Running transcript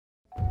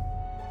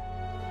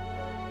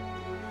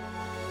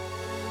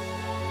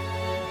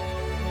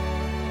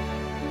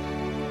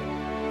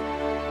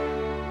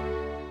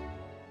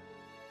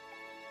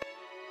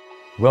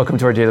Welcome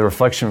to our daily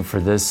reflection for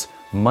this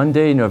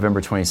Monday,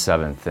 November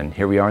 27th. And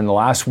here we are in the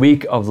last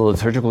week of the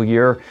liturgical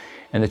year.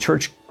 And the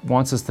church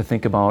wants us to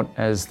think about,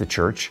 as the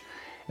church,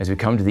 as we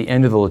come to the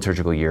end of the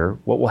liturgical year,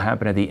 what will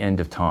happen at the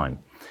end of time.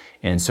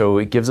 And so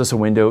it gives us a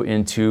window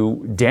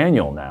into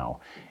Daniel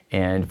now.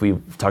 And we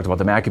talked about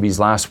the Maccabees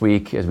last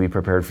week as we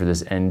prepared for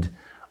this end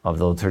of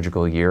the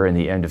liturgical year and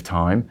the end of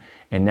time.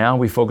 And now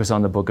we focus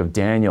on the book of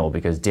Daniel,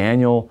 because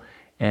Daniel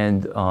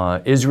and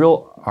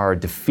Israel are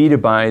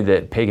defeated by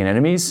the pagan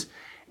enemies.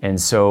 And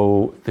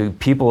so the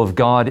people of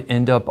God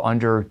end up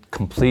under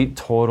complete,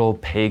 total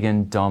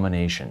pagan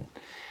domination.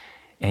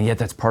 And yet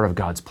that's part of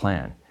God's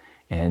plan.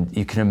 And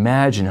you can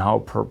imagine how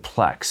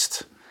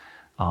perplexing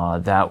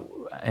that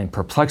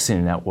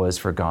was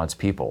for God's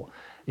people.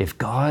 If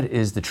God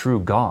is the true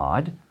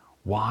God,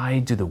 why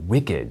do the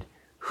wicked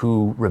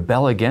who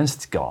rebel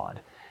against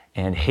God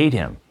and hate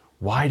Him,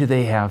 why do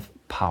they have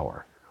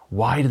power?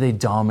 Why do they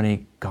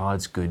dominate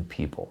God's good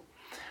people?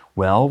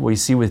 Well, we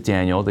see with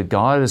Daniel that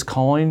God is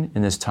calling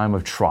in this time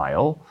of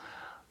trial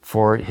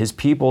for His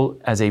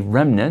people as a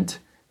remnant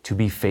to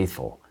be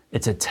faithful.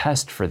 It's a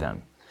test for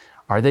them.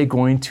 Are they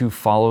going to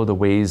follow the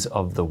ways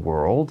of the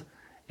world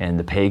and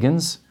the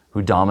pagans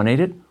who dominate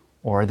it?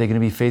 Or are they going to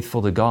be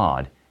faithful to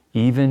God,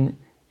 even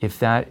if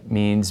that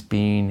means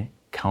being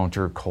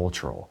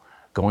countercultural,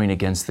 going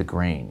against the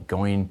grain,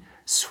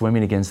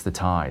 swimming against the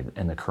tide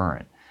and the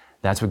current?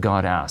 That's what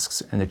God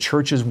asks. And the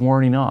church is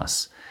warning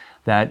us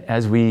that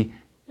as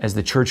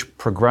the church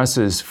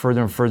progresses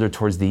further and further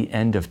towards the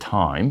end of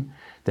time,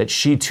 that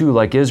she too,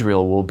 like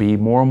Israel, will be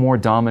more and more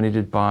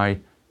dominated by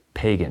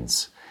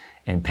pagans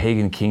and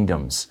pagan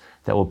kingdoms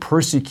that will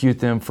persecute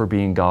them for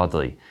being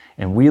godly.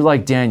 And we,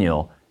 like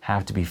Daniel,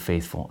 have to be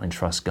faithful and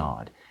trust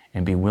God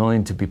and be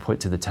willing to be put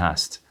to the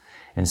test.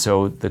 And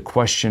so the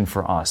question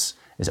for us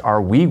is,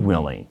 are we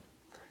willing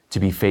to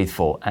be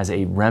faithful as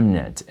a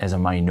remnant, as a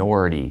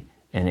minority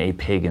in a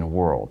pagan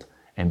world,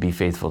 and be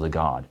faithful to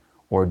God?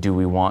 Or do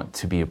we want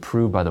to be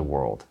approved by the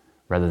world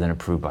rather than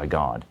approved by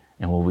God?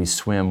 And will we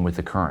swim with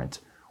the current,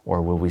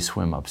 or will we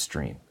swim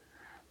upstream?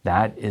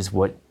 That is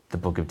what the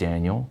book of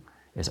Daniel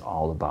is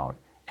all about.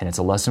 And it's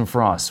a lesson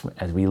for us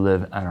as we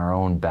live in our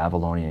own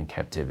Babylonian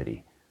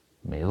captivity.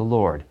 May the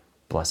Lord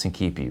bless and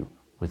keep you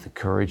with the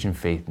courage and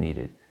faith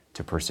needed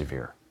to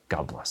persevere.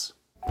 God bless.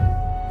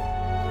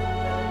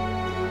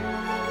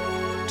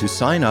 To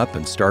sign up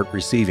and start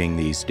receiving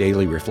these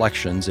daily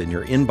reflections in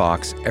your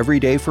inbox every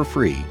day for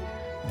free,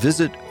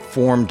 visit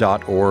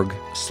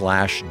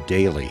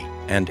formed.org/daily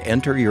and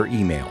enter your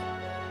email.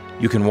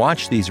 You can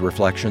watch these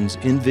reflections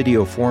in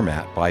video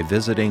format by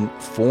visiting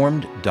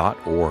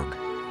formed.org.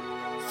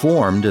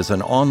 Formed is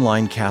an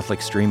online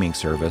Catholic streaming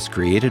service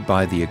created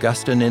by the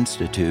Augustine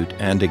Institute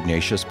and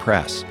Ignatius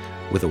Press,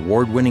 with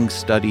award-winning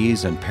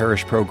studies and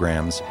parish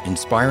programs,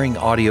 inspiring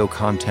audio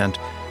content,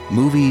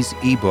 movies,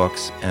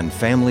 ebooks, and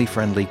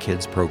family-friendly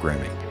kids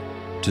programming.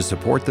 To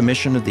support the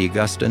mission of the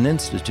Augustine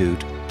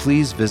Institute,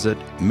 please visit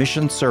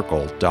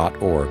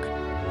missioncircle.org.